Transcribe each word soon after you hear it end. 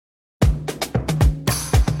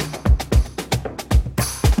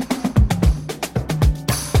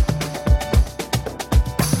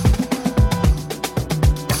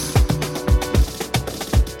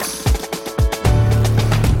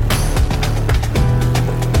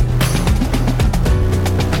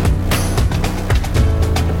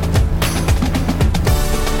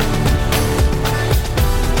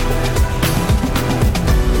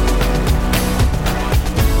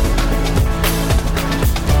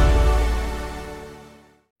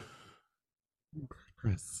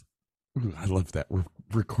Chris. Ooh, I love that. We're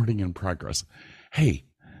recording in progress. Hey,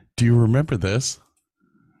 do you remember this?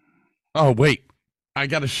 Oh, wait. I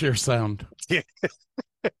got to share sound. Yeah.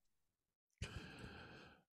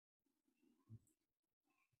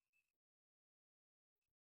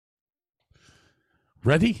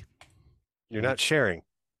 Ready? You're not sharing.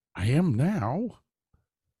 I am now.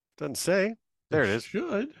 Doesn't say. There it is.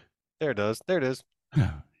 Should. There it does. There it is.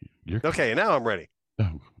 You're Okay, now I'm ready.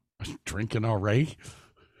 oh, drinking already?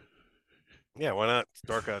 Yeah, why not? It's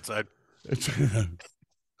dark outside.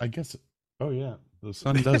 I guess. Oh, yeah. The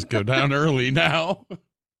sun does go down early now.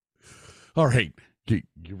 All right. You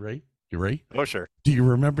ready? You ready? Oh, sure. Do you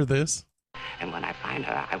remember this? And when I find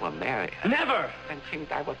her, I will marry her. Never! Then things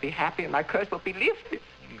I will be happy and my curse will be lifted.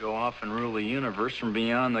 You can go off and rule the universe from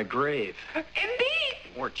beyond the grave. Indeed!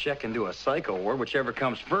 Or check into a psycho ward, whichever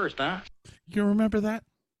comes first, huh? You remember that?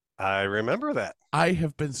 I remember that. I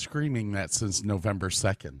have been screaming that since November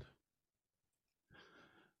 2nd.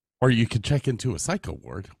 Or you could check into a psycho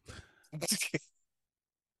ward.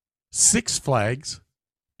 Six Flags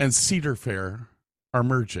and Cedar Fair are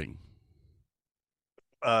merging.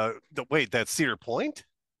 Wait, that's Cedar Point?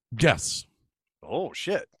 Yes. Oh,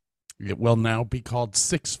 shit. It will now be called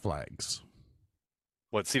Six Flags.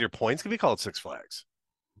 What, Cedar Point's going to be called Six Flags?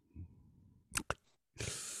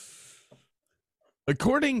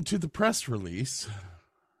 According to the press release,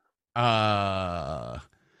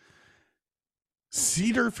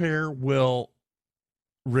 Cedar Fair will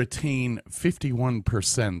retain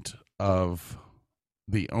 51% of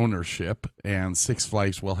the ownership, and Six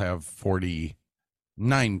Flags will have 49%.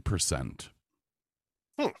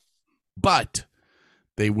 But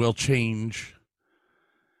they will change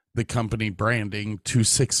the company branding to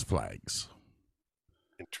Six Flags.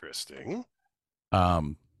 Interesting.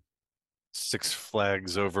 Six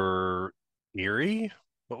Flags over Erie?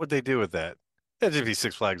 What would they do with that? That'd just be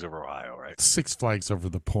Six Flags over Ohio, right? Six Flags over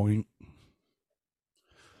the point.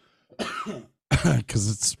 Because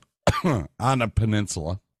it's on a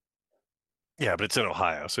peninsula. Yeah, but it's in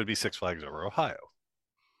Ohio, so it'd be Six Flags over Ohio.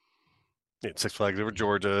 Yeah, Six Flags over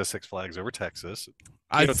Georgia, Six Flags over Texas. You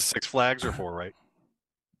know what the Six Flags are for, right?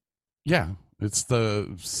 Yeah, it's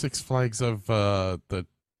the Six Flags of the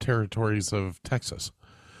territories of Texas.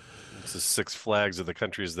 It's the Six Flags of the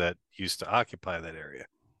countries that used to occupy that area.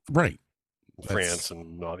 Right. France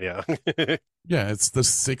and all, yeah. Yeah, it's the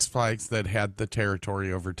Six Flags that had the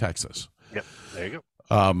territory over Texas. Yep, there you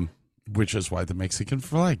go. Which is why the Mexican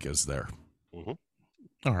flag is there. Mm-hmm.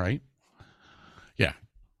 All right. Yeah.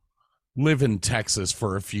 Live in Texas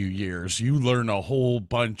for a few years. You learn a whole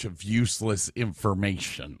bunch of useless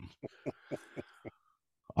information.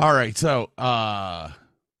 All right. So, I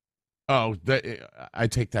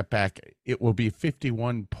take that back. It will be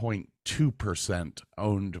 51.2%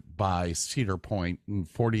 owned by Cedar Point and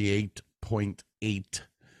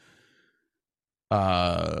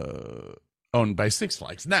 48.8% owned by Six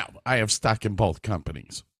Flags. Now, I have stock in both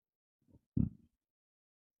companies.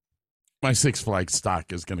 My Six Flags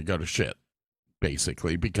stock is going to go to shit,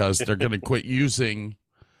 basically, because they're going to quit using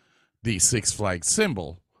the Six Flags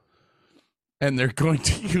symbol, and they're going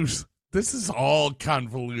to use. This is all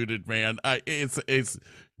convoluted, man. It's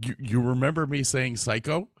you remember me saying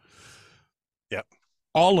psycho? Yep.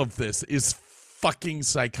 All of this is fucking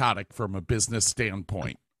psychotic from a business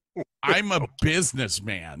standpoint. I'm a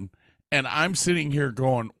businessman, and I'm sitting here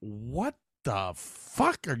going, what the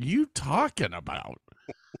fuck are you talking about?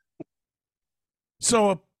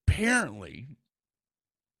 So apparently,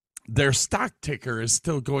 their stock ticker is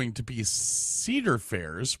still going to be Cedar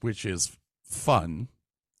Fairs, which is fun.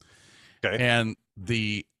 Okay. And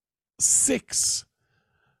the 6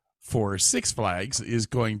 for Six Flags is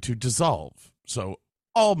going to dissolve. So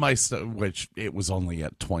all my stuff, which it was only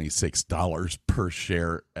at $26 per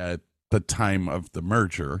share at the time of the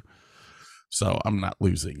merger. So I'm not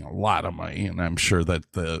losing a lot of money, and I'm sure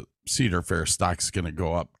that the Cedar Fair stock's going to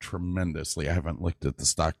go up tremendously. I haven't looked at the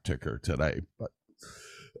stock ticker today, but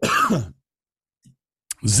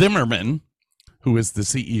Zimmerman, who is the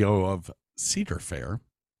CEO of Cedar Fair,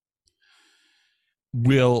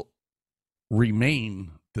 will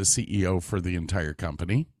remain the CEO for the entire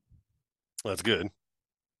company. That's good.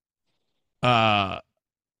 I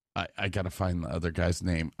got to find the other guy's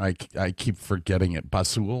name. I keep forgetting it.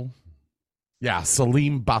 Basul. Yeah,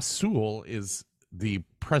 Salim Basul is the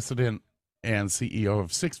president and CEO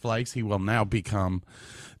of Six Flags. He will now become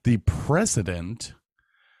the president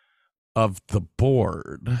of the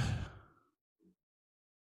board.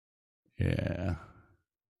 Yeah.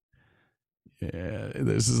 Yeah,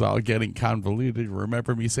 this is all getting convoluted.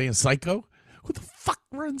 Remember me saying psycho? Who the fuck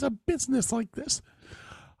runs a business like this?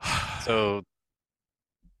 So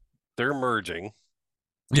they're merging.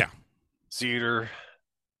 Yeah. Cedar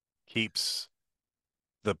keeps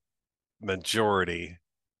the majority,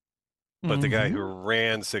 but the guy who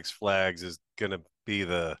ran Six Flags is going to be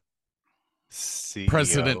the CEO.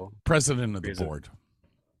 President of the board.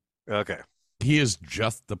 Okay. He is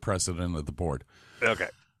just the president of the board. Okay.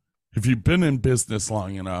 If you've been in business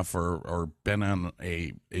long enough or been on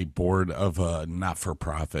a board of a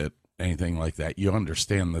not-for-profit, anything like that, you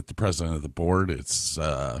understand that the president of the board, it's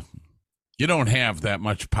you don't have that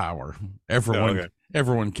much power.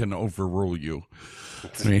 Everyone can overrule you. I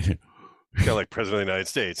mean, kind of like president of the United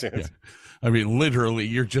States. Yeah. I mean, literally,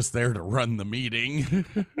 you're just there to run the meeting.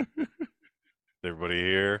 Everybody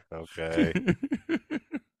here? Okay.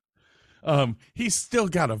 He's still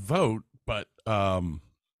got a vote, but that's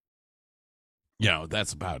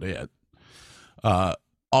about it.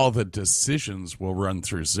 All the decisions will run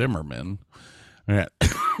through Zimmerman.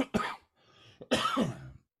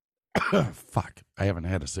 Fuck, I haven't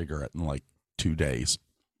had a cigarette in like 2 days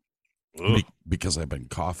because I've been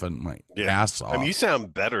coughing my ass off. I mean, you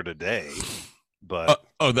sound better today, but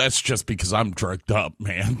that's just because I'm drugged up,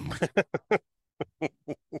 man.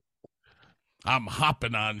 I'm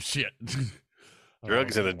hopping on shit.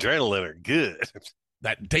 Drugs and adrenaline are good.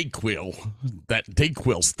 That Dayquil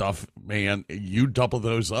stuff, man, you double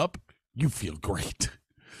those up, you feel great.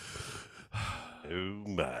 Oh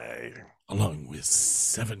my. Along with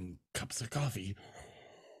 7 cups of coffee.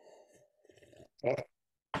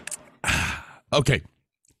 Okay.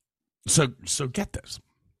 So get this.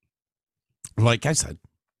 Like I said,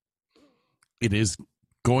 it is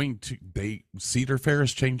going to Cedar Fair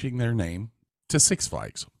is changing their name to Six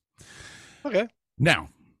Flags. Okay. Now,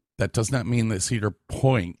 that does not mean that Cedar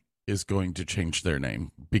Point is going to change their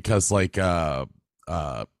name because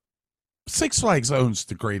Six Flags owns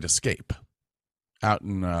the Great Escape out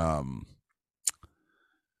in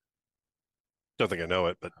don't think I know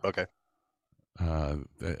it, but okay.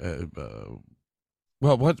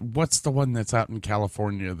 Well, what's the one that's out in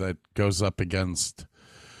California that goes up against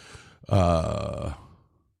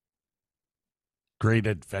Great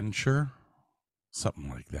Adventure? Something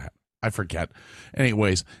like that. I forget.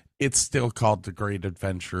 Anyways, it's still called the Great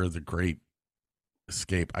Adventure, the Great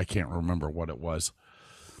Escape. I can't remember what it was.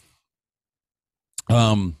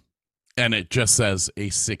 And it just says a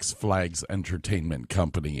Six Flags Entertainment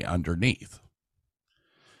Company underneath,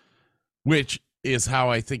 which is how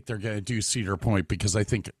I think they're going to do Cedar Point, because I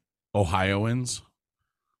think Ohioans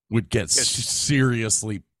would get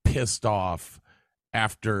seriously pissed off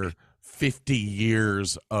after 50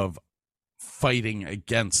 years of fighting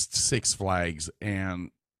against Six Flags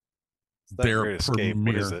and their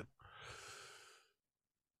premier,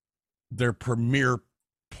 their premier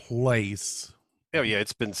place. Oh yeah,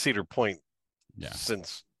 it's been Cedar Point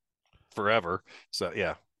since forever. So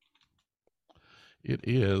yeah. It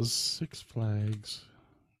is Six Flags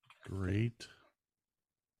Great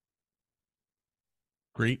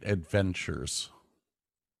Adventures.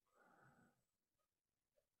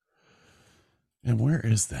 And where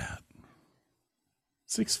is that?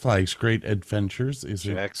 Six Flags Great Adventures is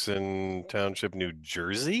Jackson Township, New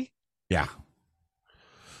Jersey? Yeah.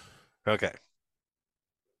 Okay.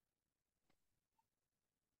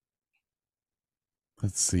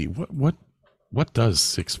 Let's see. What does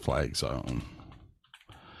Six Flags own?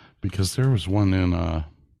 Because there was one in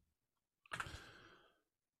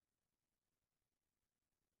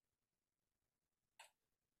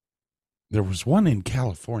there was one in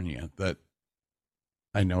California that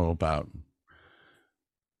I know about.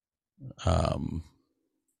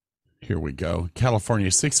 Here we go.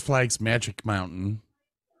 California, Six Flags Magic Mountain.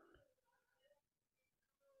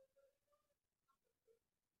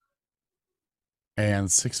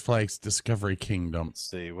 And Six Flags Discovery Kingdom. Let's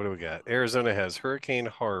see, what do we got? Arizona has Hurricane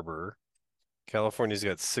Harbor. California's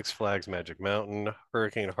got Six Flags Magic Mountain,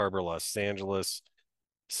 Hurricane Harbor Los Angeles,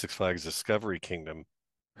 Six Flags Discovery Kingdom,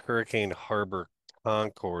 Hurricane Harbor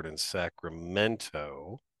Concord in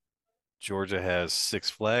Sacramento. Georgia has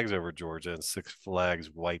Six Flags over Georgia and Six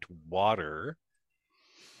Flags White Water.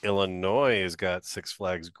 Illinois has got Six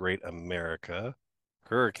Flags Great America,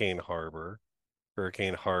 Hurricane Harbor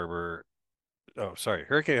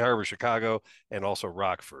Chicago, and also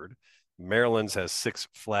Rockford. Maryland's has Six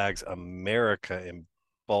Flags America in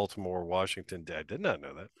Baltimore, Washington. I did not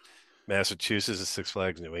know that. Massachusetts is Six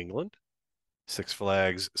Flags New England, Six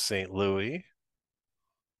Flags St. Louis.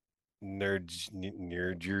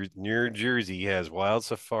 New Jersey has Wild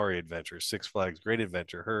Safari Adventure, Six Flags Great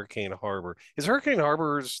Adventure, Hurricane Harbor. Is Hurricane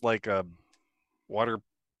Harbor's like a water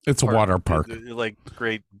It's a water park. Like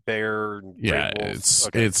Great Bear and Yeah, Great Wolf. it's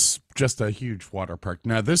Okay. it's just a huge water park.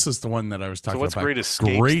 Now, this is the one that I was talking what's about. Great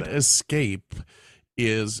Escapes Great then? Escape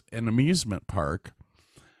is an amusement park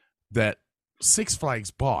that Six Flags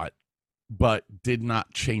bought, but did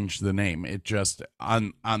not change the name. It just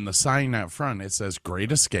on the sign out front it says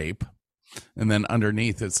Great Escape, and then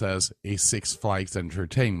underneath it says a Six Flags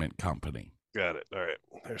Entertainment Company. Got it. All right.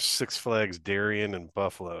 There's Six Flags Darien and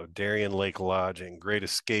Buffalo, Darien Lake Lodging, Great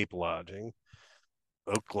Escape Lodging,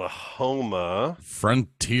 Oklahoma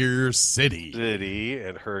Frontier City. City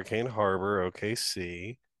and Hurricane Harbor,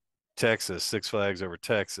 OKC, Texas, Six Flags over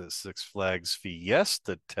Texas, Six Flags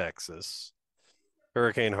Fiesta, Texas,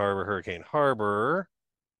 Hurricane Harbor,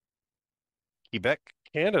 Quebec,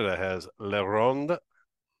 Canada has La Ronde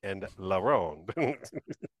and La Ronde.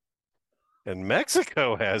 And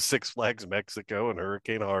Mexico has Six Flags Mexico and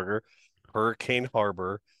Hurricane Harbor,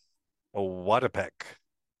 Owatepec.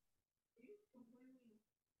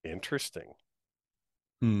 Interesting.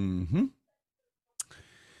 Mm-hmm.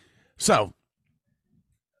 So,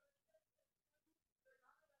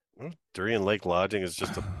 Darien Lake Lodging is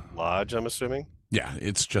just a lodge, I'm assuming. yeah,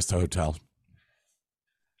 it's just a hotel.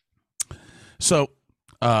 So,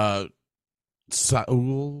 Saul,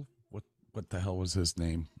 what the hell was his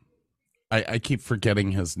name? I keep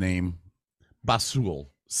forgetting his name. Salim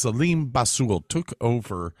Basul took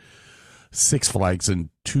over Six Flags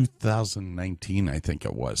in 2019, I think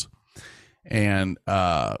it was. And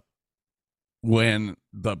when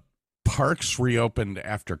the parks reopened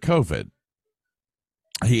after COVID,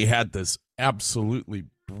 he had this absolutely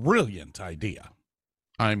brilliant idea.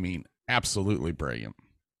 I mean, absolutely brilliant.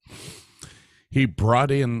 He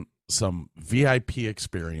brought in some VIP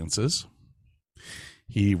experiences.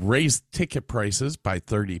 He raised ticket prices by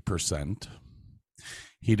 30%.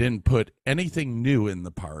 He didn't put anything new in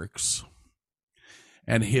the parks.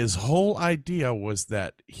 And his whole idea was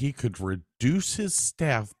that he could reduce his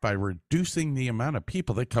staff by reducing the amount of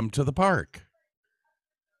people that come to the park.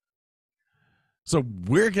 So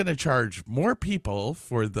we're going to charge more people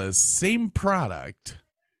for the same product.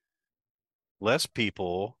 Less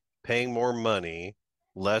people paying more money,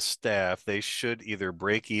 less staff. They should either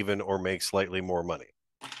break even or make slightly more money.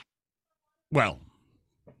 Well,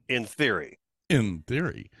 in theory. In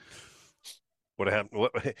theory. What happened?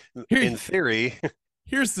 In theory.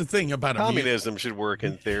 Here's the thing about communism should work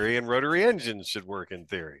in theory and rotary engines should work in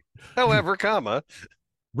theory. However,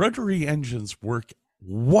 rotary engines work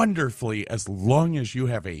wonderfully as long as you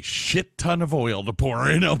have a shit ton of oil to pour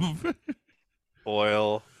in them.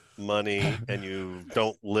 Oil, money, and you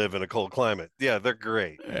don't live in a cold climate. Yeah, they're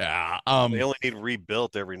great. Yeah. They only need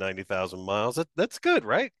rebuilt every 90,000 miles. That's good,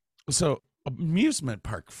 right? So amusement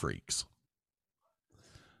park freaks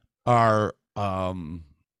are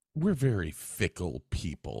we're very fickle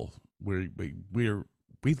people. We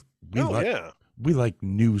like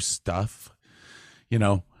new stuff. You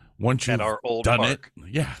know, once you've done park. it,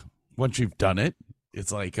 yeah. Once you've done it,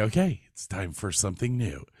 it's like, okay, it's time for something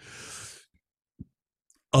new.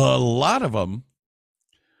 A lot of them,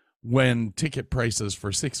 when ticket prices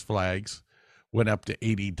for Six Flags went up to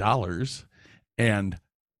 $80 and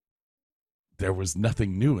there was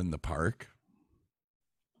nothing new in the park,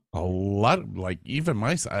 a lot of, like, even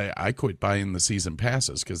I quit buying the season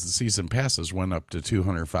passes because the season passes went up to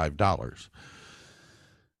 $205.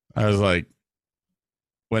 I was like,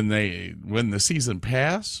 when the season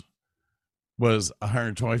pass was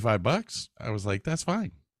 $125, I was like, that's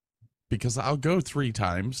fine, because I'll go 3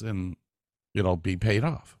 times and it'll be paid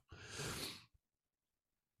off.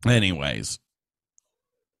 Anyways,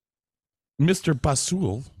 Mr.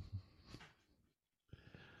 Basul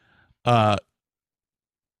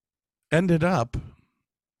ended up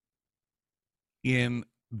in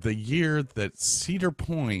the year that Cedar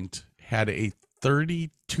Point had a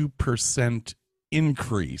 32%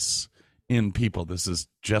 increase in people. This is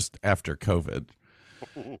just after COVID.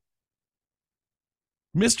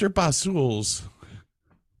 Mr. Basul's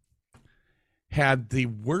had the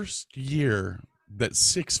worst year that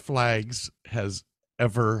Six Flags has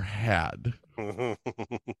ever had.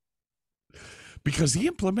 Because he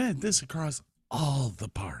implemented this across all the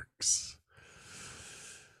parks.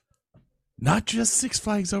 Not just Six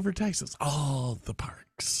Flags over Texas, all the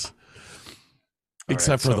parks.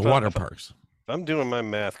 Except for the water parks. If I'm doing my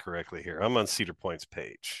math correctly here, I'm on Cedar Point's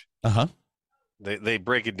page. Uh-huh. They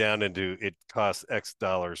break it down into it costs X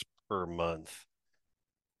dollars per month.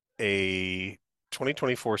 A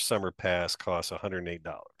 2024 summer pass costs $108.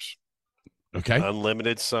 Okay.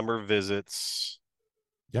 Unlimited summer visits.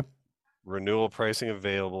 Yep. Renewal pricing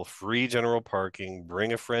available, free general parking,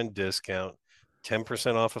 bring a friend discount,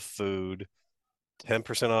 10% off of food,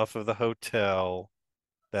 10% off of the hotel.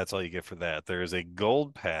 That's all you get for that. There is a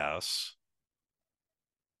gold pass.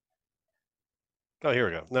 Oh, here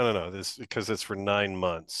we go. No. This because it's for 9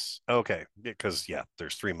 months. Okay, because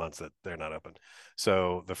there's 3 months that they're not open.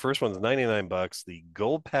 So the first one's $99. The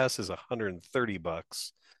gold pass is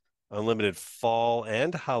 $130. Unlimited fall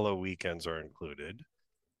and hollow weekends are included.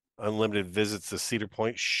 Unlimited visits to Cedar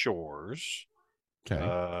Point Shores.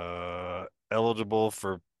 Okay. Eligible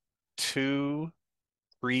for 2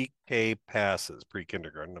 pre-K passes,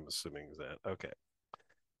 pre-kindergarten. I'm assuming is that okay.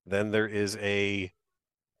 Then there is a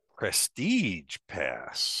Prestige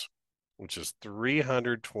Pass, which is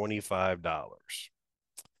 $325.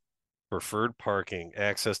 Preferred parking,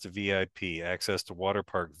 access to VIP, access to water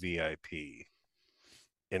park VIP,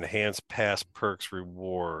 enhanced pass perks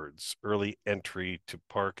rewards, early entry to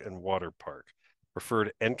park and water park,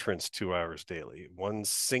 preferred entrance 2 hours daily, 1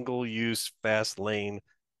 single-use fast lane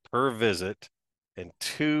per visit, and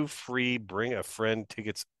 2 free bring a friend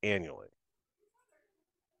tickets annually.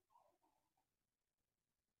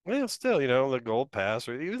 Well, still, the gold pass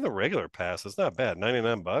or even the regular pass, it's not bad.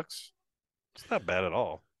 $99. It's not bad at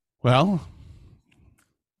all. Well,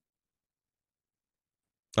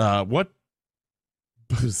 what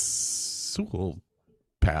Sewell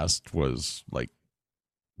passed was like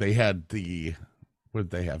they had the what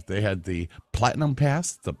did they have? They had the platinum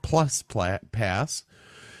pass, the plus pass,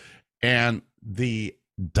 and the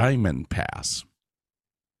diamond pass.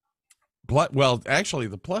 Well, actually,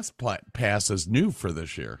 the plus pass is new for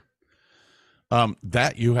this year.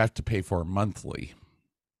 That you have to pay for monthly.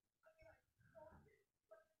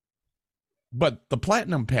 But the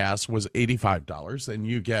platinum pass was $85, and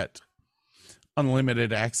you get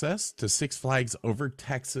unlimited access to Six Flags Over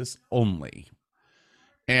Texas only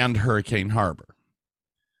and Hurricane Harbor.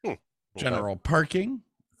 General parking,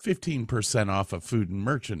 15% off of food and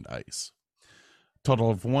merchandise.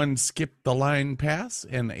 Total of 1 skip the line pass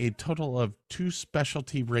and a total of 2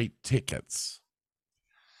 specialty rate tickets.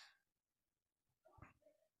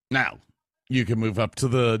 Now, you can move up to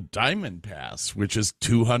the diamond pass, which is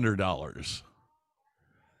 $200.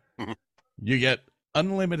 You get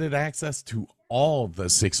unlimited access to all the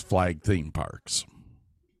Six Flag theme parks.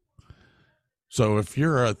 So if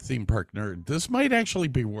you're a theme park nerd, this might actually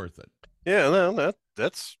be worth it. Yeah, no,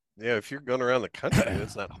 that's if you're going around the country,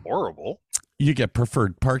 that's not horrible. You get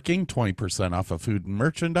preferred parking, 20% off of food and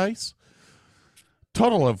merchandise.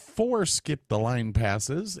 Total of 4 skip the line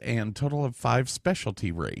passes and total of 5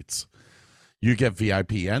 specialty rates. You get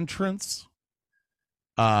VIP entrance,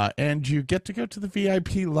 and you get to go to the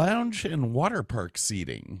VIP lounge and water park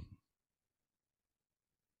seating.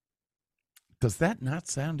 Does that not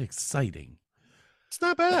sound exciting? It's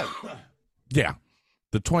not bad. Yeah.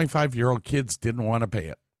 The 25-year-old kids didn't want to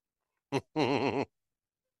pay it.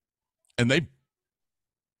 And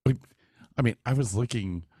I was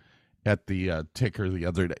looking at the ticker the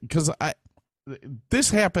other day because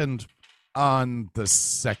this happened on the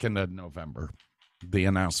 2nd of November, the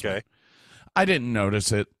announcement. Okay. I didn't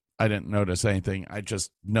notice it. I didn't notice anything. I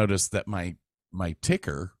just noticed that my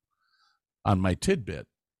ticker on my tidbit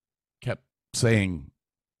kept saying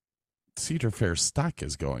Cedar Fair stock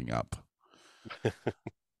is going up.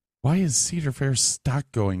 Why is Cedar Fair stock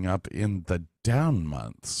going up in the down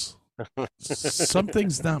months?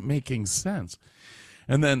 Something's not making sense.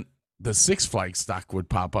 And then the Six Flags stock would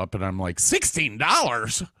pop up, and I'm like,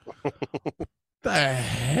 $16? The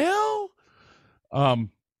hell?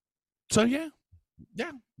 So yeah,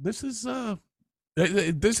 this is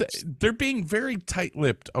they're being very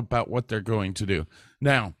tight-lipped about what they're going to do.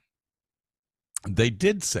 Now, they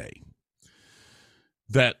did say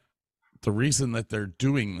that the reason that they're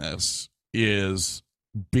doing this is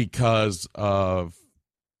because of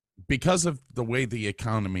the way the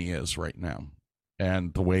economy is right now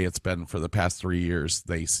and the way it's been for the past 3 years.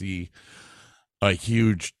 They see a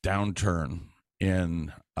huge downturn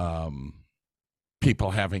in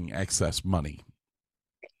people having excess money.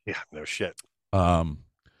 Yeah, no shit. Yeah,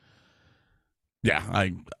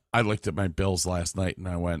 I looked at my bills last night and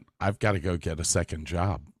I went, I've got to go get a second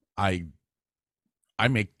job. I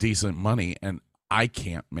make decent money and I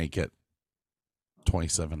can't make it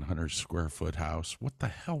 2,700 square foot house. What the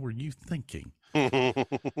hell were you thinking? In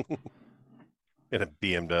a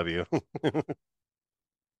BMW.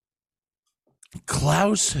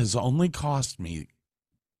 Klaus has only cost me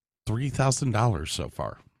 $3,000 so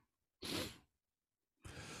far.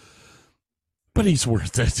 But he's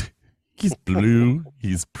worth it. He's blue.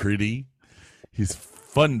 He's pretty. He's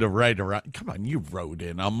fun to ride around. Come on, you rode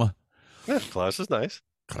in him. Yeah, Klaus is nice.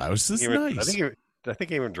 Klaus is nice. I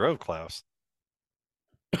think he even drove Klaus.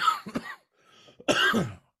 I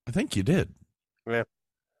think you did. Yeah.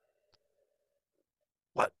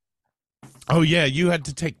 What? Oh yeah, you had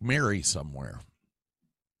to take Mary somewhere.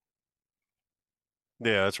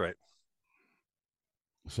 Yeah, that's right.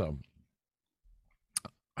 So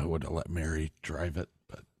I would have let Mary drive it,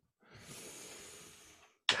 but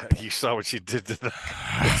You saw what she did to the.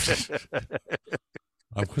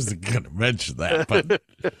 I wasn't going to mention that. But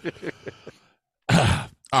all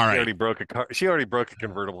She right. already broke a car. She already broke a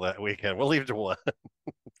convertible that weekend. We'll leave it to one.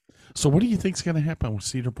 So what do you think's going to happen with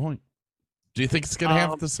Cedar Point? Do you think it's going to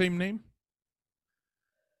have Um, the same name?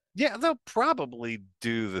 Yeah, they'll probably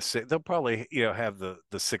do the same. They'll probably, have the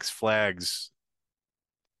Six Flags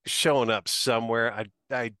showing up somewhere.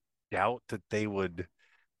 I doubt that they would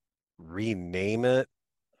rename it.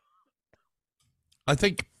 I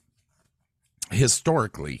think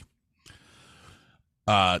historically,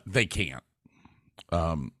 they can't.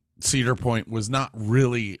 Cedar Point was not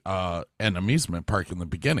really an amusement park in the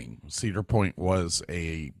beginning. Cedar Point was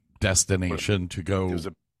a destination to go. It was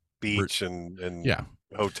a beach and yeah,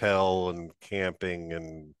 hotel and camping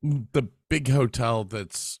and the big hotel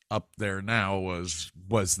that's up there now was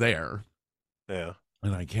there, yeah.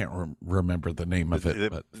 and I can't remember the name of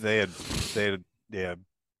it. But They had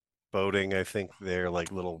boating. I think they're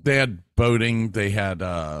like little. they had boating. They had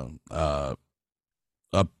a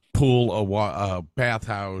pool, a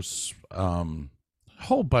bathhouse,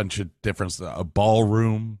 whole bunch of different stuff, a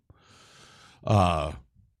ballroom,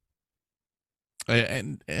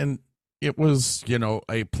 and it was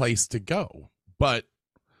a place to go. But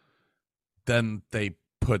then they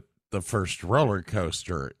put the first roller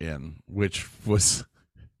coaster in, which was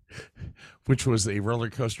a roller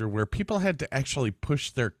coaster where people had to actually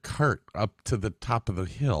push their cart up to the top of the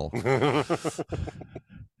hill.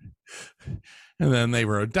 And then they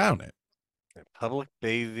rode down it. Public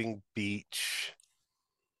bathing beach.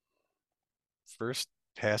 First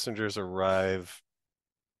passengers arrive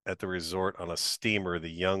at the resort on a steamer, the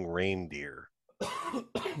Young Reindeer.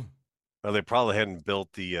 Well, they probably hadn't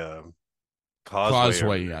built the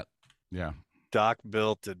causeway yet. Yeah. Dock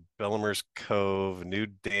built at Bellamers Cove, new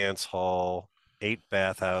dance hall, 8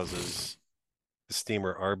 bathhouses. The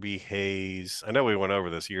steamer RB Hayes. I know we went over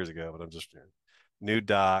this years ago, but I'm just new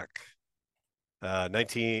dock.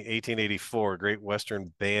 1884, Great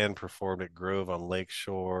Western Band performed at Grove on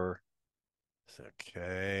Lakeshore.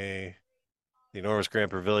 Okay. The enormous Grand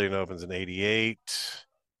Pavilion opens in 88.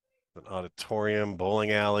 An auditorium, bowling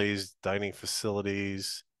alleys, dining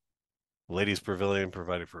facilities. Ladies Pavilion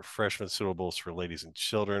provided for refreshments suitable for ladies and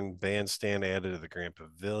children. Bandstand added to the Grand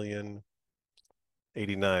Pavilion.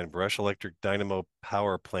 89, Brush Electric Dynamo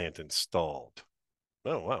Power Plant installed.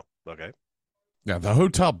 Oh, wow. Okay. Yeah, the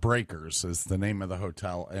Hotel Breakers is the name of the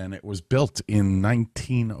hotel, and it was built in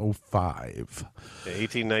 1905. Yeah,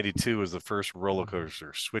 1892 was the first roller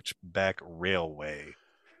coaster, Switchback Railway.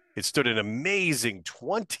 It stood an amazing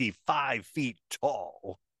 25 feet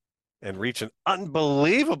tall and reached an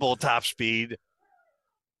unbelievable top speed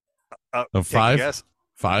Of five? Yes,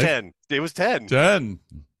 5? 10. It was 10. 10.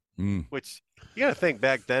 Which you got to think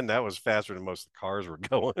back then that was faster than most of the cars were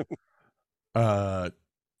going.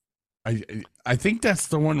 I think that's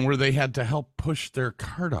the one where they had to help push their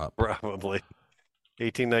cart up. Probably.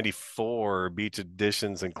 1894 beach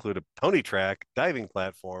additions include a pony track, diving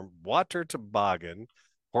platform, water toboggan,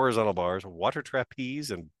 horizontal bars, water trapeze,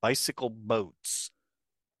 and bicycle boats.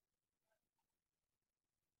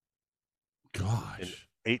 Gosh.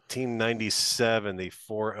 In 1897, the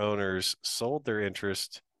 4 owners sold their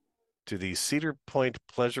interest to the Cedar Point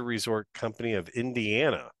Pleasure Resort Company of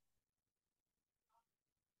Indiana.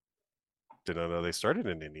 Did not know they started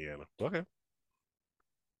in Indiana. Okay.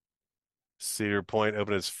 Cedar Point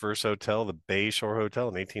opened its first hotel, the Bay Shore Hotel,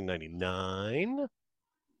 in 1899.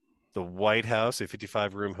 The White House, a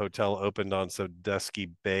 55-room hotel, opened on Sandusky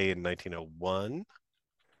Bay in 1901.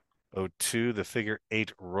 02, the Figure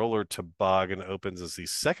 8 roller toboggan opens as the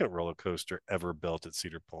second roller coaster ever built at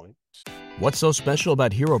Cedar Point. What's so special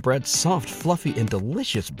about Hero Bread's soft, fluffy, and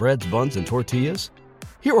delicious breads, buns, and tortillas?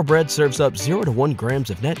 Hero Bread serves up 0 to 1 grams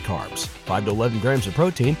of net carbs, 5 to 11 grams of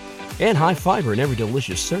protein, and high fiber in every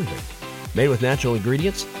delicious serving. Made with natural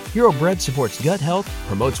ingredients, Hero Bread supports gut health,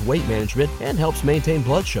 promotes weight management, and helps maintain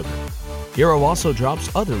blood sugar. Hero also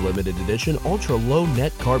drops other limited edition ultra-low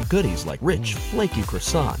net carb goodies like rich, flaky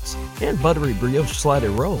croissants and buttery brioche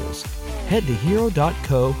slider rolls. Head to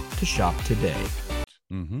hero.co to shop today.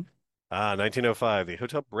 1905, the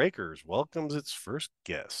Hotel Breakers welcomes its first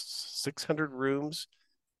guests. 600 rooms,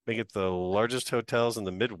 make it the largest hotels in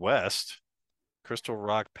the Midwest. Crystal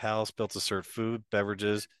Rock Palace built to serve food,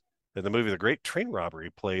 beverages, and the movie The Great Train Robbery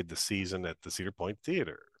played the season at the Cedar Point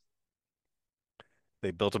Theater.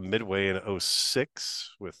 They built a Midway in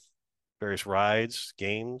 '06 with various rides,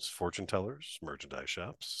 games, fortune tellers, merchandise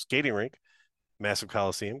shops, skating rink, massive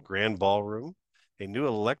coliseum, grand ballroom. A new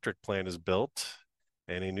electric plant is built,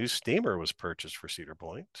 and a new steamer was purchased for Cedar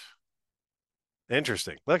Point.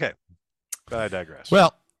 Interesting. Okay, but I digress.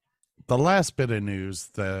 Well, the last bit of news,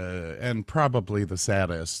 and probably the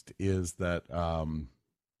saddest, is that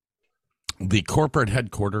the corporate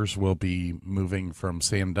headquarters will be moving from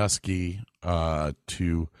Sandusky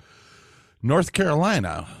to North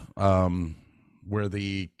Carolina, where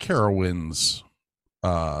the Carowinds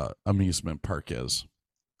amusement park is.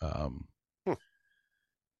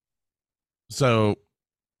 So,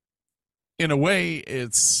 in a way,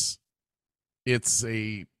 it's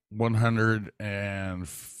a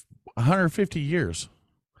 150 years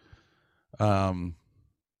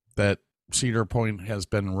that Cedar Point has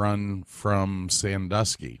been run from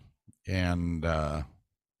Sandusky, and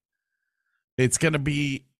it's going to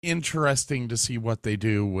be interesting to see what they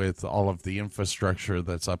do with all of the infrastructure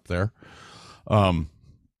that's up there.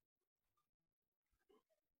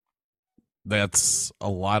 That's a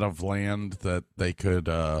lot of land that they could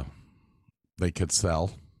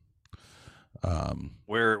sell.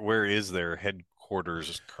 Where is their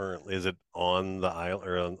headquarters currently? Is it on the isle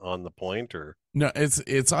or on the point, or No,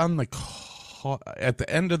 it's on the at the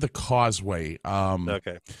end of the causeway.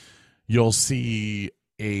 okay? You'll see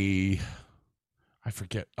a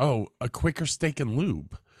Quicker Steak and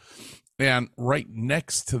Lube. And right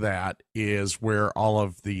next to that is where all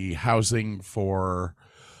of the housing for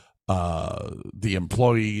the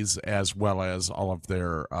employees, as well as all of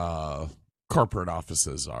their corporate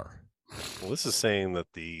offices are. Well, this is saying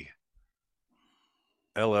that the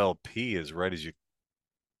LLP is right as you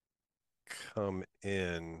come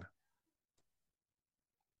in.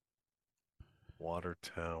 Water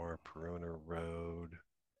Tower, Perimeter Road.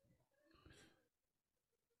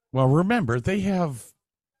 Well, remember, they have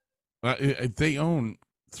they own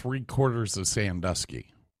 3/4 of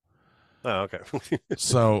Sandusky. Oh, okay.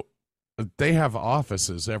 So they have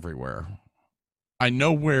offices everywhere. I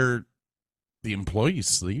know where the employees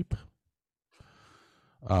sleep.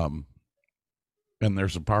 And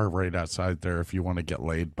there's a bar right outside there. If you want to get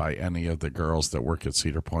laid by any of the girls that work at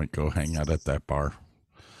Cedar Point, go hang out at that bar.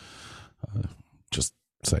 Just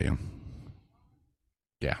saying.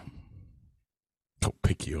 Yeah. Go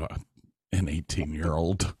pick you up, an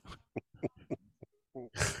 18-year-old.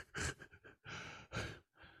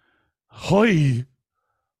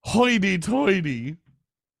 Hoity-toity.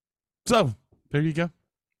 So, there you go.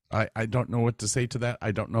 I don't know what to say to that.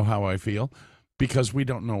 I don't know how I feel, because we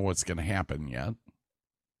don't know what's going to happen yet.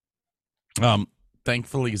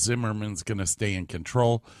 Thankfully, Zimmerman's going to stay in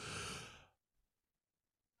control.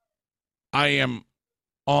 I am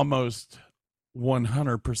almost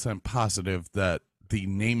 100% positive that the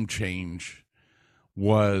name change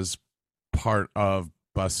was part of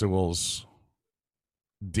Busewell's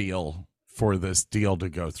deal for this deal to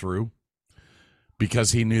go through,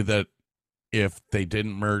 because he knew that if they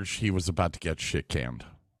didn't merge, he was about to get shit canned.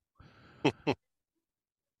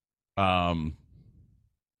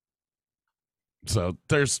 So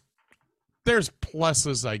there's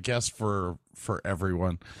pluses, I guess, for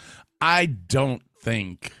everyone. I don't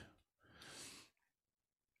think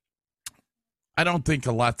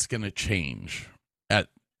a lot's going to change at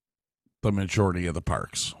the majority of the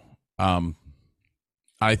parks. I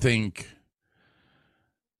think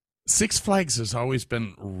Six Flags has always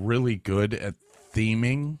been really good at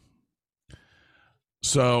theming.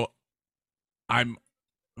 So I'm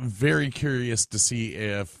very curious to see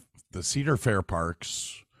if the Cedar Fair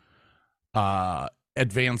parks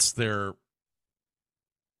advance their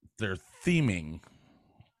theming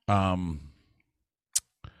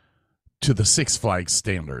to the Six Flags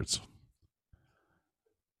standards.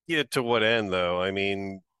 Yeah, to what end, though? I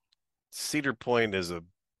mean, Cedar Point is a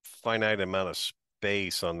finite amount of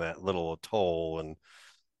space on that little atoll, and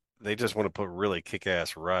they just want to put really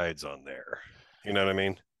kick-ass rides on there. You know what I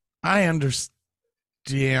mean? I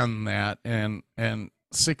understand that, and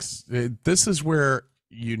this is where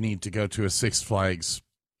you need to go to a Six Flags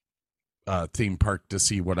theme park to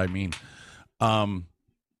see what I mean. The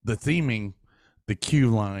theming, the queue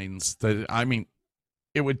lines,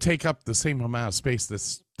 it would take up the same amount of space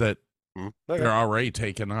that they're already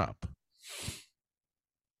taking up.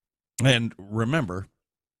 And remember,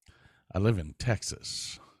 I live in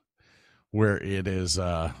Texas, where it is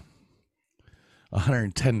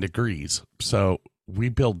 110 degrees. So we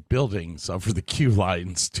build buildings over the queue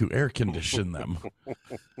lines to air condition them.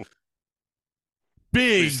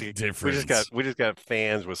 Big difference. We just got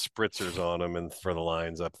fans with spritzers on them and for the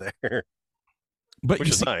lines up there, but which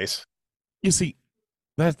is nice. You see,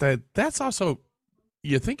 That's also,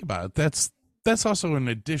 you think about it, that's also an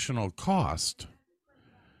additional cost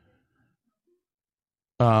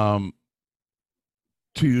to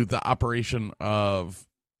the operation of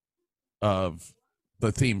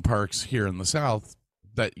the theme parks here in the South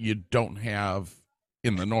that you don't have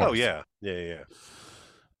in the North. Oh yeah.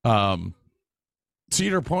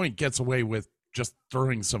 Cedar Point gets away with just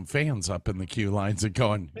throwing some fans up in the queue lines and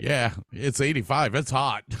going, yeah, it's 85, it's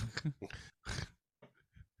hot.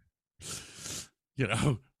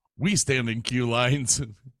 We stand in queue lines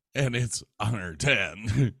and it's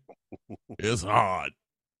 110. It's hot.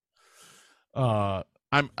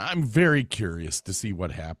 I'm very curious to see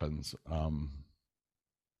what happens.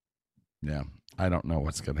 Yeah, I don't know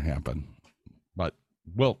what's going to happen, but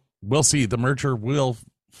we'll see. The merger will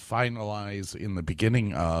finalize in the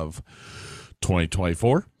beginning of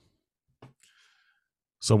 2024.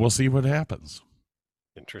 So we'll see what happens.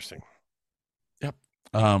 Interesting. Yep.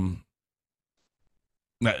 None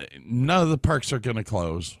of the parks are going to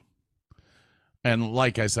close. And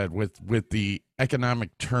like I said, with the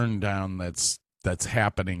economic turn down that's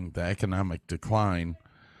happening, the economic decline,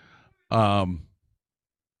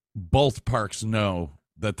 both parks know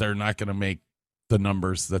that they're not going to make the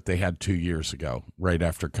numbers that they had 2 years ago, right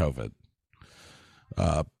after COVID.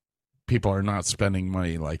 People are not spending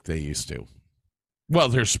money like they used to. Well,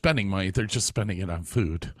 they're spending money. They're just spending it on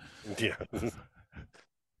food. Yeah.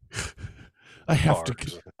 I have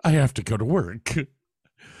to go to work.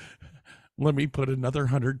 Let me put another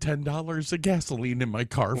 $110 of gasoline in my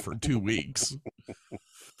car for 2 weeks.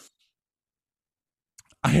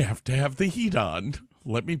 I have to have the heat on.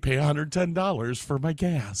 Let me pay $110 for my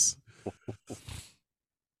gas.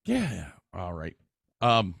 Yeah. All right.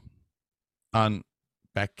 On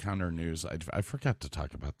back counter news, I forgot to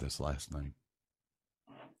talk about this last night.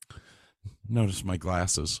 Notice my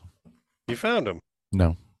glasses. You found them.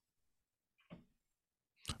 No.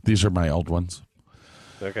 These are my old ones.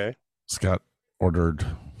 Okay. Scott ordered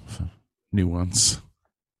new ones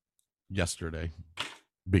yesterday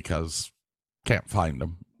because can't find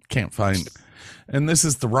them. And this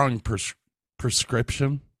is the wrong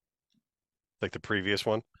prescription. Like the previous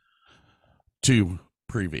one? Two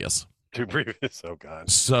previous. Oh,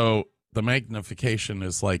 God. So the magnification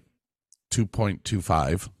is like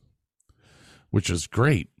 2.25, which is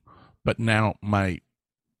great. But now my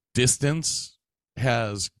distance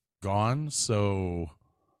has gone,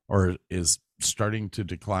 or is starting to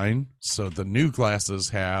decline. So the new glasses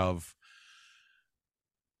have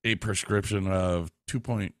a prescription of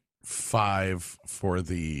 2.5 for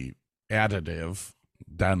the additive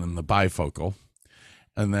down in the bifocal.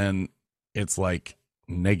 And then it's like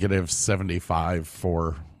 -75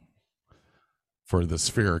 for the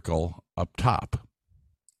spherical up top.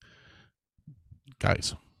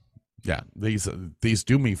 Guys, yeah, these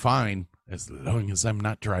do me fine as long as I'm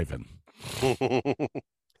not driving.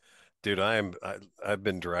 Dude, I've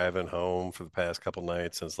been driving home for the past couple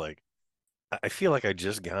nights since I feel like I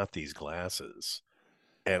just got these glasses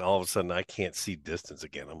and all of a sudden I can't see distance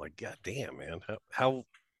again. I'm like, God damn, man. How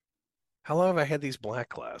long have I had these black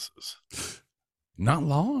glasses? Not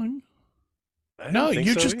long. No,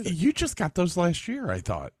 you just got those last year, I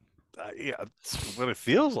thought. Yeah, that's what it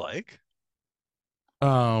feels like.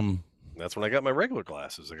 That's when I got my regular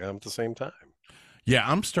glasses. I got them at the same time. Yeah,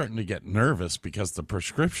 I'm starting to get nervous because the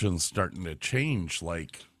prescription's starting to change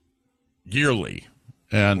like yearly.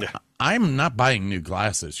 And I'm not buying new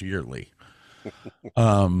glasses yearly.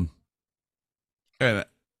 And I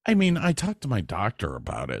mean, I talked to my doctor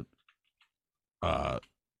about it. An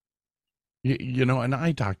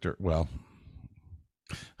eye doctor, well,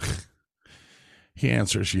 he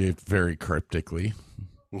answers you very cryptically.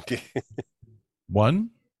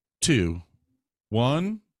 1, 2,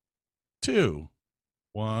 1, 2,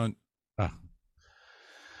 1.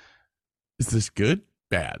 Is this good?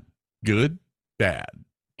 Bad. Good? Bad.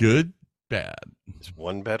 Good? Bad. Is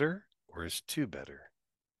one better or is two better?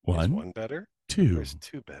 One. Is one better? 2. Or is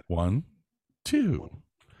two better? 1, 2. 1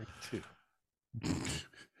 or 2.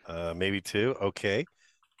 Maybe 2. Okay.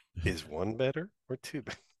 Is one better or two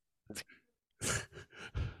better? It's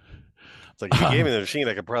like, if you gave me the machine,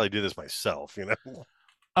 I could probably do this myself,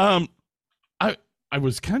 I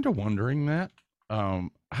was kind of wondering that.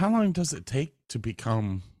 How long does it take to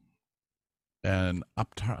become an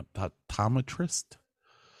optometrist?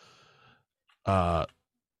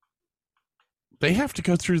 They have to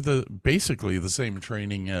go through basically the same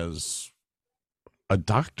training as a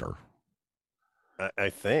doctor.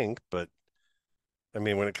 I think, but I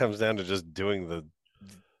mean, when it comes down to just doing the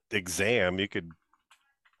exam, you could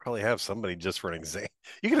probably have somebody just for an exam.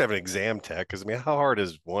 You could have an exam tech, because I mean, how hard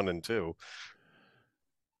is 1 and 2?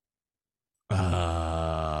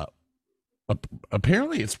 Uh,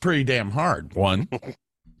 apparently it's pretty damn hard. 1,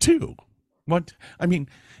 2. What? I mean,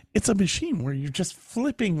 it's a machine where you're just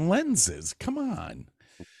flipping lenses. Come on.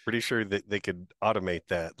 Pretty sure that they could automate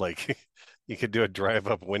that. Like you could do a drive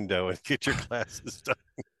up window and get your glasses done.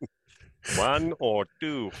 1 or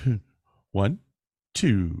 2. 1,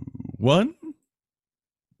 2, 1,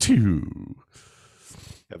 2.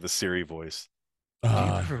 Have the Siri voice. Do you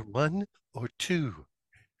prefer 1 or 2?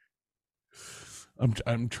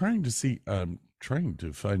 I'm trying to see. I'm trying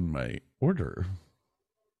to find my order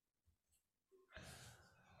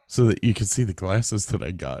so that you can see the glasses that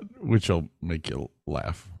I got, which will make you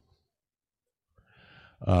laugh.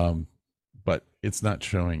 But it's not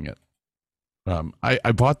showing it.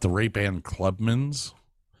 I bought the Ray-Ban Clubmans.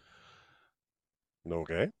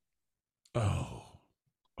 Okay. Oh.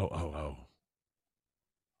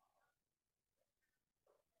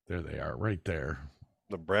 There they are, right there.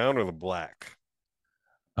 The brown or the black?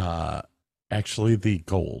 Actually, the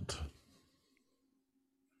gold.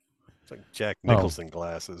 It's like Jack Nicholson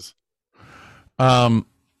glasses.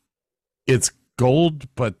 It's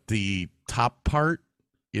gold, but the top part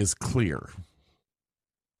is clear.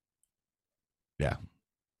 Yeah.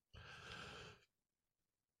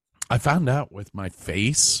 I found out with my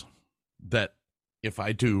face that if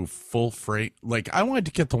I do full frame, like I wanted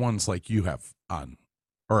to get the ones like you have on,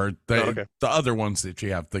 or the other ones that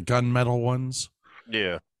you have, the gunmetal ones.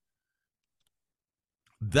 Yeah.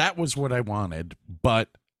 That was what I wanted, but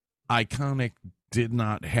Iconic did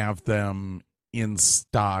not have them in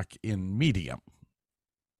stock in medium.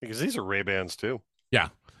 Because these are Ray-Bans too. Yeah.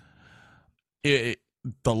 The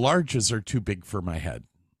larges are too big for my head.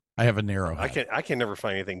 I have a narrow head. I can never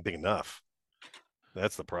find anything big enough.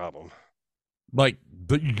 That's the problem. Like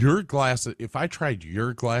your glasses, if I tried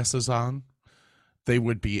your glasses on, they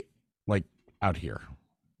would be like out here.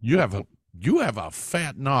 You have a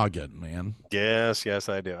fat noggin, man. Yes,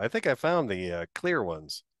 I do. I think I found the clear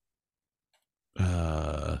ones.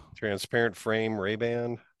 Transparent frame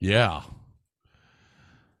Ray-Ban. Yeah.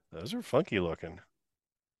 Those are funky looking.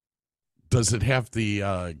 Does it have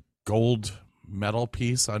the gold metal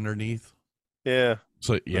piece underneath? Yeah.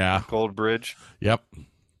 So yeah. The gold bridge. Yep.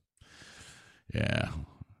 Yeah.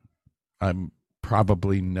 I'm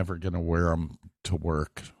probably never going to wear them to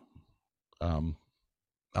work.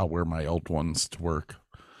 I'll wear my old ones to work.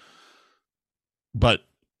 But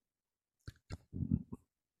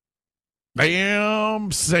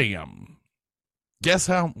bam, Sam. Guess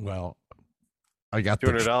how? Well, I got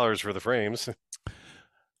 $200 for the frames.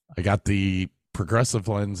 I got the progressive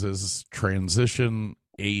lenses, Transition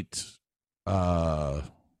 8. What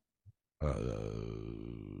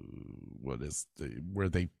is where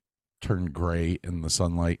they turn gray in the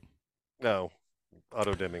sunlight? No,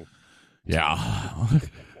 auto dimming. Yeah.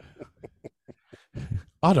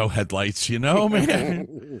 Auto headlights, you know,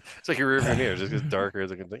 man. It's like your rear view mirror, just gets darker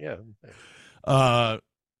as it can. Yeah.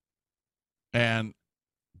 And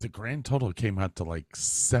the grand total came out to like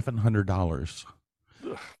 $700.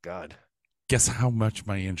 God. Guess how much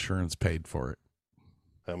my insurance paid for it?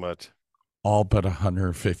 How much? All but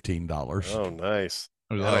 $115. Oh, nice.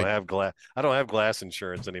 I don't have glass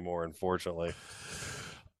insurance anymore, unfortunately.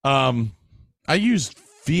 I used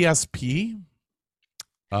VSP.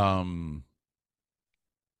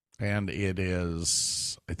 And it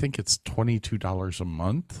is, I think it's $22 a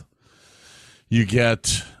month. You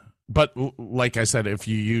get, but like I said, if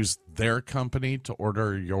you use their company to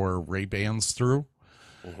order your Ray-Bans through,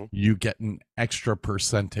 you get an extra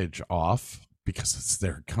percentage off because it's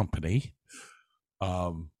their company.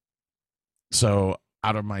 So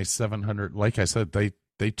out of my 700, like I said, they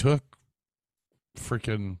took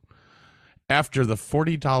freaking, after the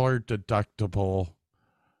 $40 deductible,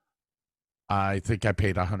 I think I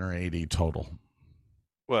paid $180 total.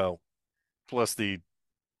 Well, plus the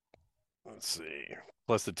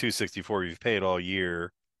 $264 you've paid all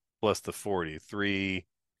year, plus the 43.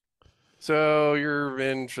 So you're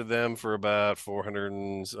in for them for about $400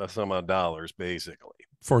 and some odd dollars, basically.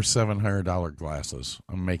 For $700 glasses.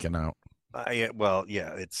 I'm making out. I'm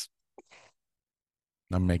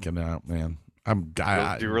making out, man.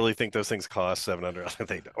 Do you really think those things cost $700?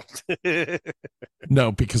 They don't.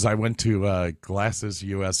 No, because I went to Glasses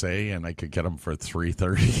USA and I could get them for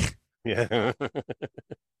 $330. Yeah.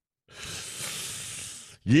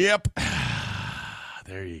 Yep.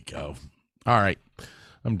 There you go. All right.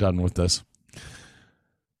 I'm done with this.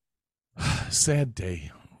 Sad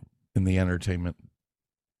day in the entertainment,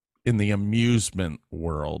 in the amusement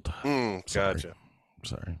world. Gotcha.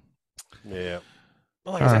 Sorry. Yeah.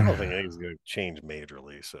 Well, like I don't think anything's going to change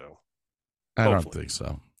majorly, so I don't think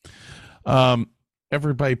so.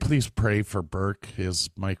 Everybody, please pray for Burke. His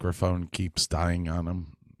microphone keeps dying on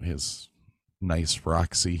him. His nice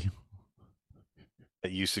Roxy.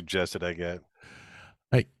 That you suggested I get.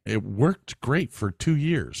 It worked great for 2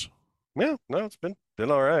 years. Yeah, no, it's been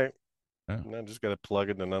all right. Yeah. I just got to plug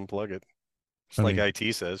it and unplug it. Just I like mean-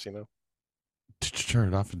 IT says, you know. Did you turn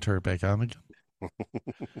it off and turn it back on again?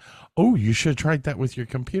 Oh, you should have tried that with your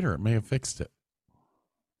computer. It may have fixed it.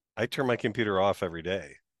 I turn my computer off every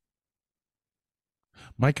day.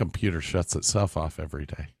 My computer shuts itself off every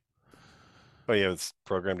day. Oh, yeah, it's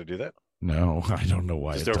programmed to do that. No, I don't know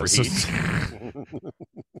why Just it overheats.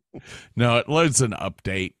 does. No, it loads an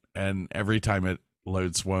update, and every time it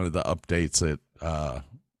loads one of the updates, it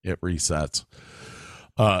resets.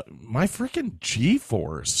 My freaking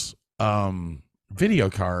GeForce video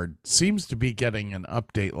card seems to be getting an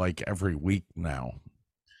update like every week now,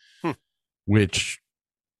 which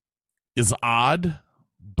is odd,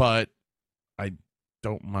 but I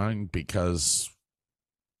don't mind because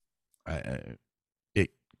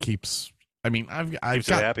it keeps. I mean, I've Keeps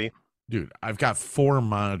it got happy. dude, I've got 4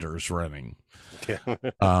 monitors running. Yeah.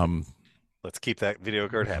 Let's keep that video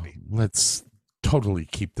card happy. Let's totally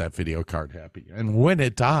keep that video card happy. And when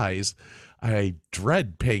it dies, I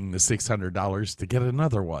dread paying the $600 to get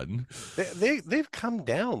another one. They've come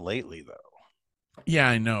down lately, though. Yeah,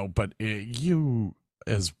 I know, but you,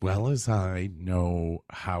 as well as I, know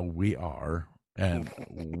how we are. And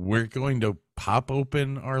we're going to pop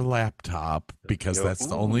open our laptop because that's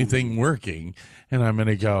the only thing working. And I'm going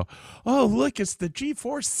to go, oh, look, it's the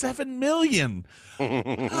GeForce 7 million.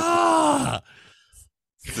 Ah!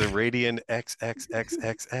 The Radeon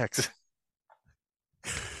XXXXX.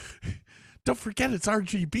 Don't forget it's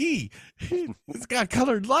RGB. It's got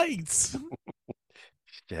colored lights.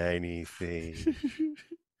 Shiny thing.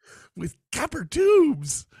 With copper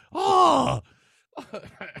tubes. Oh.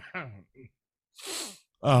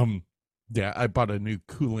 Yeah, I bought a new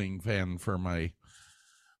cooling fan for my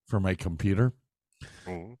computer.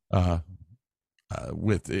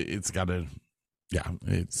 With it's got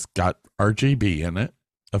RGB in it,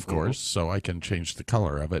 of course, so I can change the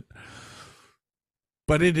color of it.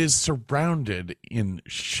 But it is surrounded in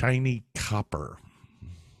shiny copper.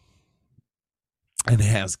 And it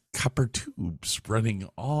has copper tubes running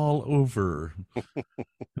all over. And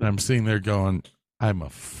I'm sitting there going, I'm a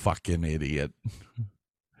fucking idiot.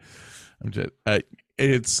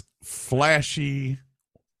 It's flashy.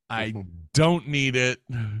 I don't need it.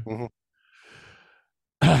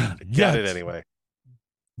 Got it anyway.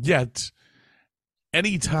 Yet,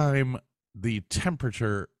 anytime the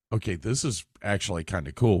temperature, okay, this is actually kind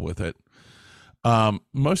of cool with it.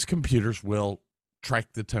 Most computers will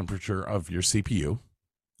track the temperature of your CPU,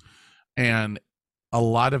 and a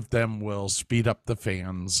lot of them will speed up the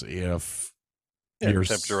fans if your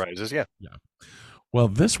temperature rises. Yeah. Well,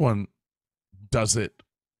 this one does it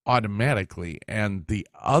automatically, and the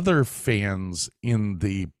other fans in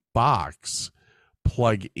the box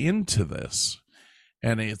plug into this,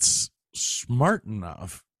 and it's smart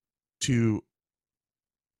enough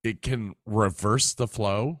it can reverse the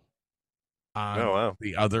flow on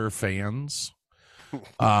the other fans.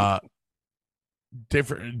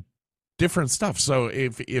 Different stuff. So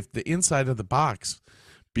if the inside of the box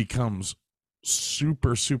becomes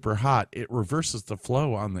super, super hot, it reverses the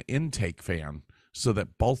flow on the intake fan so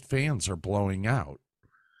that both fans are blowing out.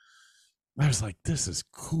 I was like, this is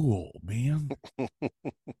cool, man.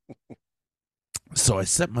 So I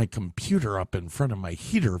set my computer up in front of my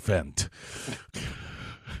heater vent. Of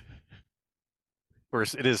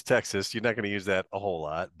course, it is Texas. You're not going to use that a whole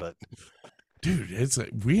lot, but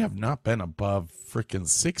dude, we have not been above freaking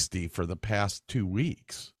 60 for the past 2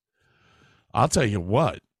 weeks. I'll tell you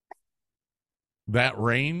what, that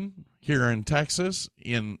rain here in Texas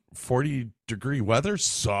in 40-degree weather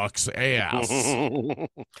sucks ass.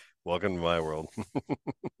 Welcome to my world.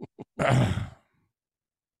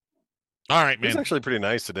 All right, man. It was actually pretty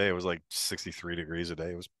nice today. It was like 63 degrees a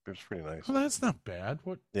day. It was pretty nice. Well, that's not bad.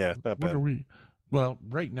 Yeah, not bad. What are we? Well,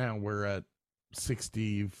 right now we're at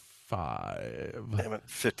 65. I'm at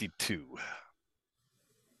 52.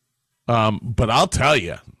 But I'll tell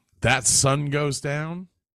you, that sun goes down,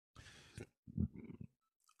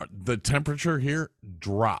 the temperature here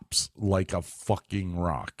drops like a fucking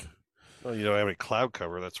rock. Well, you don't have any cloud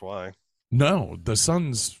cover. That's why. No, the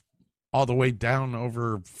sun's all the way down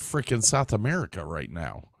over freaking South America right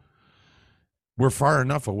now. We're far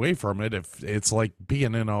enough away from it if it's like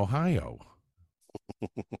being in Ohio.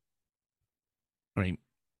 I mean,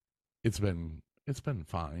 it's been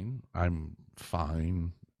fine. I'm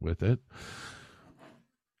fine with it.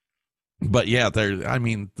 But yeah,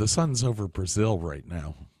 the sun's over Brazil right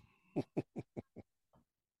now.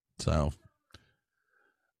 So,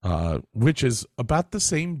 which is about the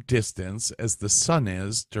same distance as the sun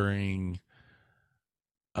is during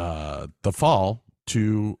the fall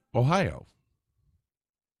to Ohio.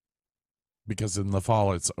 Because in the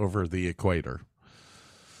fall, it's over the equator.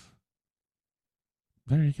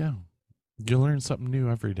 There you go. You learn something new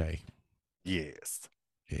every day. Yes.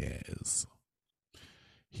 Yes.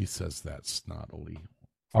 He says that snottily.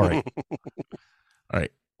 All right. All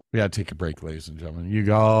right. We got to take a break, ladies and gentlemen. You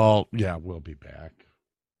go. Yeah, we'll be back.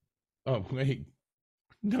 Oh, wait.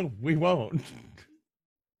 No, we won't.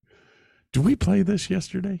 Did we play this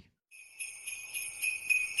yesterday?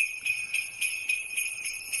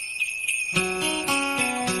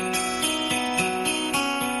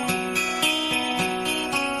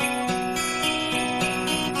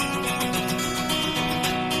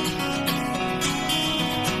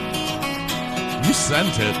 You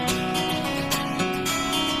sent it.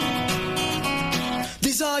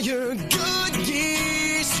 These are your good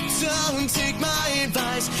years. Don't take my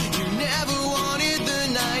advice. You never wanted the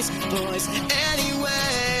nice boys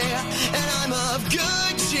anyway. And I'm of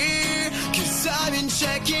good cheer, 'cause I've been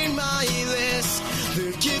checking my list.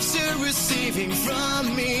 The gifts you're receiving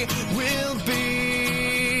from me will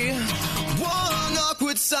be one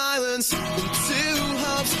awkward silence and two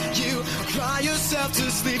hopes. You cry yourself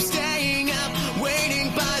to sleep, staying up,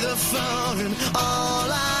 waiting by the phone. And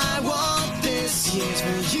all I want this year's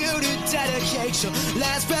for you to dedicate your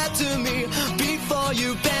last breath to me before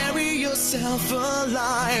you bury yourself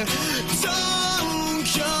alive. Don't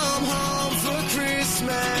come home for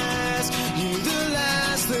Christmas. You're the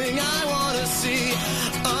last thing I want to see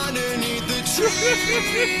underneath the tree.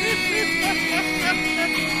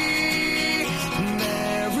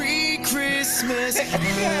 Merry Christmas,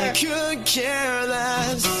 I could care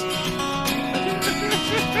less.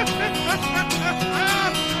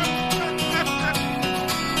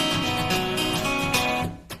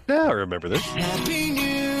 Yeah, I remember this. Happy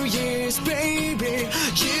New Year's, baby.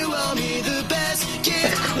 You owe me the best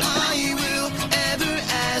gift I will ever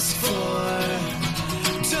ask for.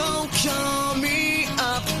 Don't call me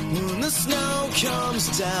up when the snow comes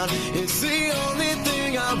down. It's the only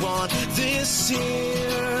thing I want this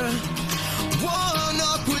year. One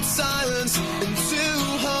awkward silence and two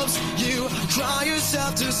hopes. You cry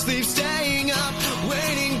yourself to sleep, staying up,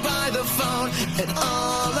 waiting by the phone. And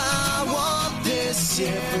all I want this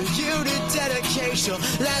year for you to dedicate your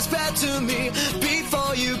last breath to me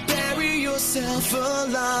before you bury yourself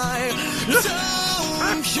alive.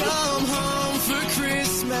 Don't come home for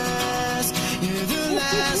Christmas. You're the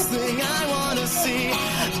last thing I want to see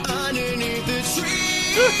underneath the tree.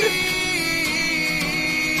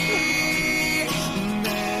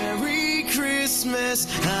 Merry Christmas,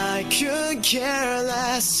 I could care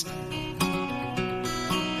less.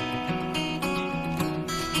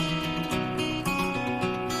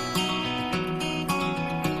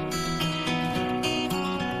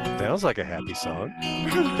 Sounds like a happy song.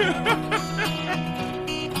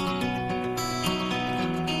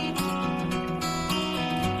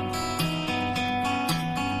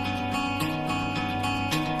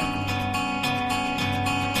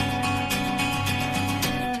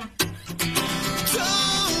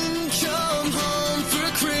 Don't come home for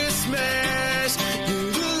Christmas.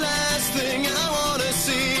 You're the last thing I want to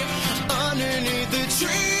see underneath the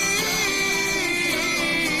tree.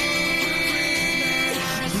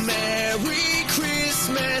 Merry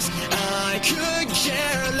Christmas, I could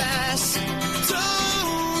care less.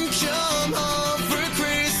 Don't come home for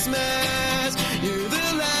Christmas. You're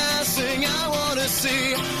the last thing I want to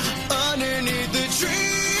see underneath the tree.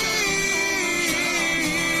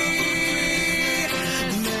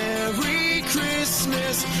 Merry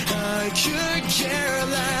Christmas, I could care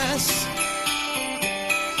less.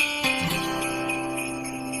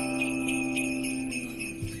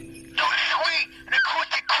 So sweet, an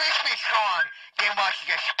acoustic Christmas song. They must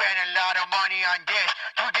have spent a lot of money on this.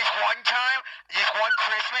 So this one time, this one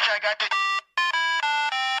Christmas, I got the...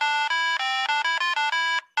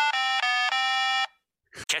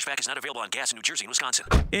 Cashback is not available on gas in New Jersey and Wisconsin.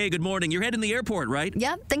 Hey, good morning. You're heading to the airport, right?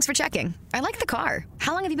 Yep, thanks for checking. I like the car.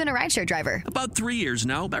 How long have you been a rideshare driver? About 3 years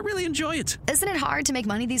now. I really enjoy it. Isn't it hard to make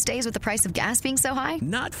money these days with the price of gas being so high?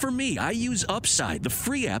 Not for me. I use Upside, the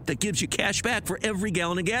free app that gives you cash back for every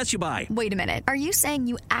gallon of gas you buy. Wait a minute. Are you saying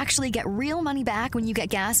you actually get real money back when you get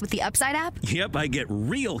gas with the Upside app? Yep, I get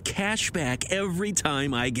real cash back every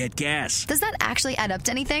time I get gas. Does that actually add up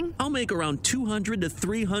to anything? I'll make around $200 to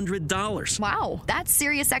 $300. Wow, that's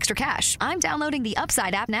serious extra cash. I'm downloading the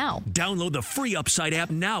Upside app now. Download the free Upside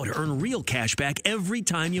app now to earn real cash back every every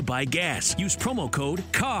time you buy gas. Use promo code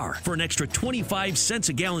CAR for an extra 25 cents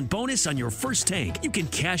a gallon bonus on your first tank. You can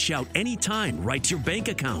cash out anytime right to your bank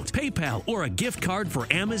account, PayPal, or a gift card for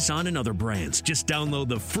Amazon and other brands. Just download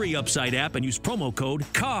the free Upside app and use promo code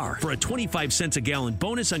CAR for a 25 cents a gallon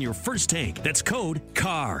bonus on your first tank. That's code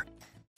CAR.